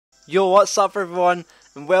Yo, what's up everyone,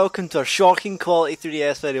 and welcome to a shocking quality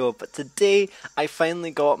 3DS video. But today, I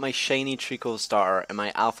finally got my shiny Treecko starter in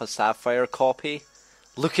my Alpha Sapphire copy.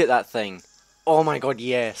 Look at that thing. Oh my god,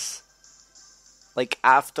 yes. Like,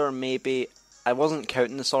 after maybe, I wasn't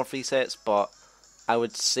counting the soft resets, but I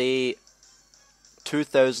would say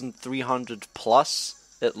 2,300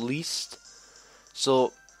 plus, at least.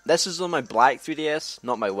 So, this is on my black 3DS,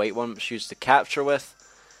 not my white one, which I used to capture with.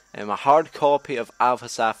 And my hard copy of Alpha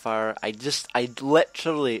Sapphire. I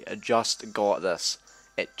literally just got this.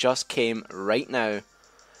 It just came right now.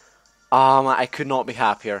 I could not be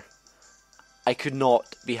happier. I could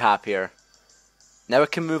not be happier. Now I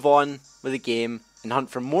can move on with the game and hunt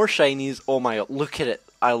for more shinies. Oh my god, look at it.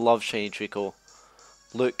 I love shiny Treecko.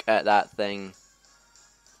 Look at that thing.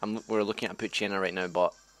 We're looking at Pucciana right now,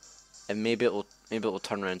 but maybe it'll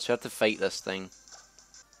turn around. So we have to fight this thing.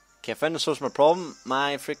 Okay, I found the source of my problem.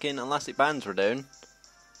 My freaking elastic bands were down.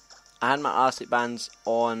 I had my elastic bands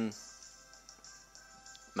on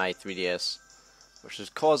my 3DS, which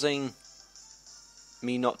is causing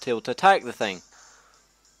me not to be able to attack the thing.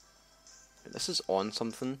 This is on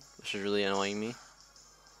something, which is really annoying me.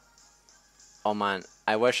 Oh man,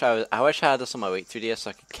 I wish I had this on my white 3DS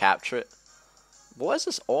so I could capture it. What is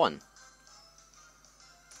this on?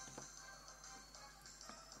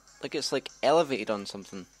 Like it's like elevated on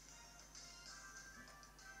something.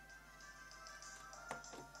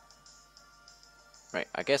 Right,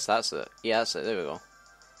 I guess that's it. Yeah, that's it. There we go.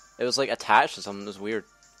 It was like attached to something. It was weird.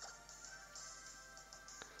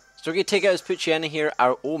 So we're going to take out his Pucciana here.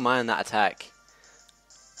 Oh man, that attack.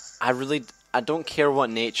 I don't care what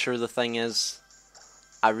nature the thing is.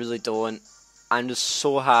 I really don't. I'm just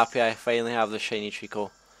so happy I finally have the shiny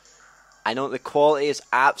Treecko. I know the quality is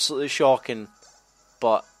absolutely shocking,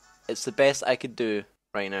 but it's the best I could do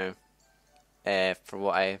right now. For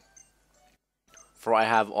what I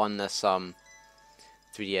have on this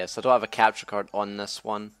 3DS. I don't have a capture card on this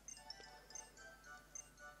one.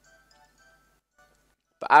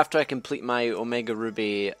 But after I complete my Omega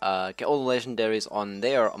Ruby, get all the legendaries on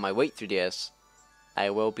there on my white 3DS, I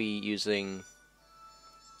will be using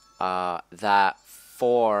that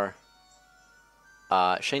for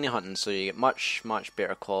shiny hunting, so you get much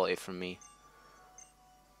better quality from me.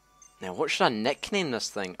 Now, what should I nickname this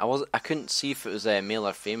thing? I couldn't see if it was male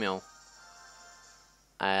or female.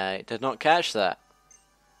 I did not catch that.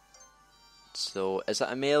 So, is it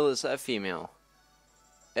a male or is it a female?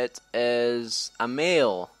 It is a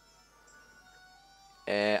male.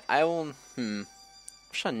 What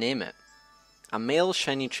should I name it? A male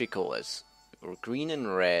shiny Treecko is green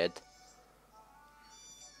and red.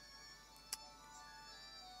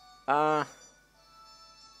 I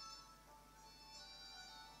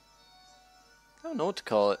don't know what to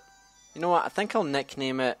call it. You know what? I think I'll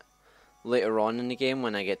nickname it later on in the game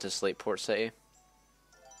when I get to Slateport City.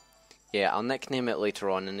 Yeah, I'll nickname it later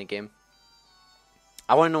on in the game.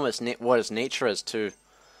 I want to know what its nature is too.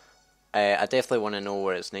 I definitely want to know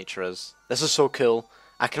where its nature is. This is so cool.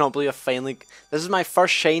 I cannot believe I finally... This is my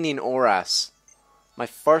first shiny in ORAS. My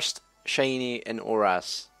first shiny in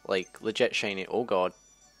ORAS. Like, legit shiny. Oh god.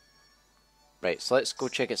 Right, so let's go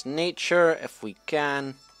check its nature if we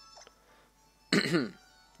can.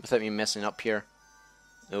 Without me messing up here.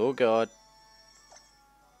 Oh god.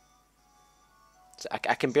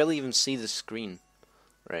 I can barely even see the screen.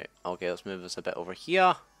 Right, okay, let's move this a bit over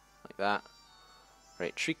here. Like that.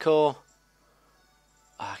 Right, Treecko.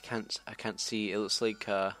 Oh, I can't see. It looks like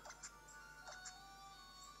oh,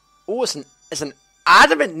 it's an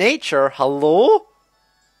adamant nature. Hello?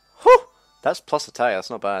 Whew! That's plus attack,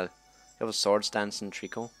 that's not bad. You have a sword stance in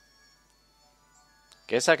Treecko.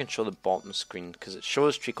 Guess I can show the bottom screen because it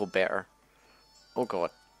shows Treecko better. Oh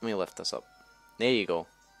god, let me lift this up. There you go.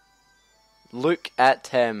 Look at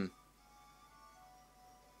him.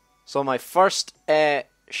 So my first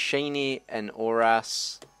shiny in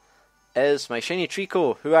ORAS is my shiny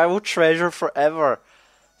Treecko, who I will treasure forever.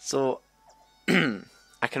 So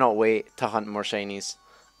I cannot wait to hunt more shinies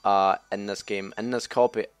in this game, in this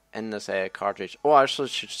copy, in this cartridge. Oh, I actually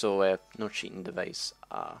should show no cheating device.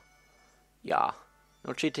 Yeah,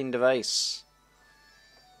 no cheating device.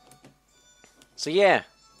 So yeah,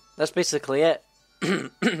 that's basically it.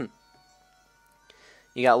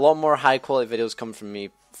 You got a lot more high quality videos coming from me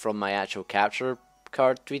from my actual capture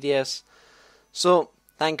card 3DS. So,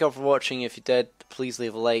 thank you all for watching. If you did, please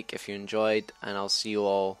leave a like if you enjoyed, and I'll see you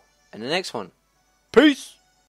all in the next one. Peace!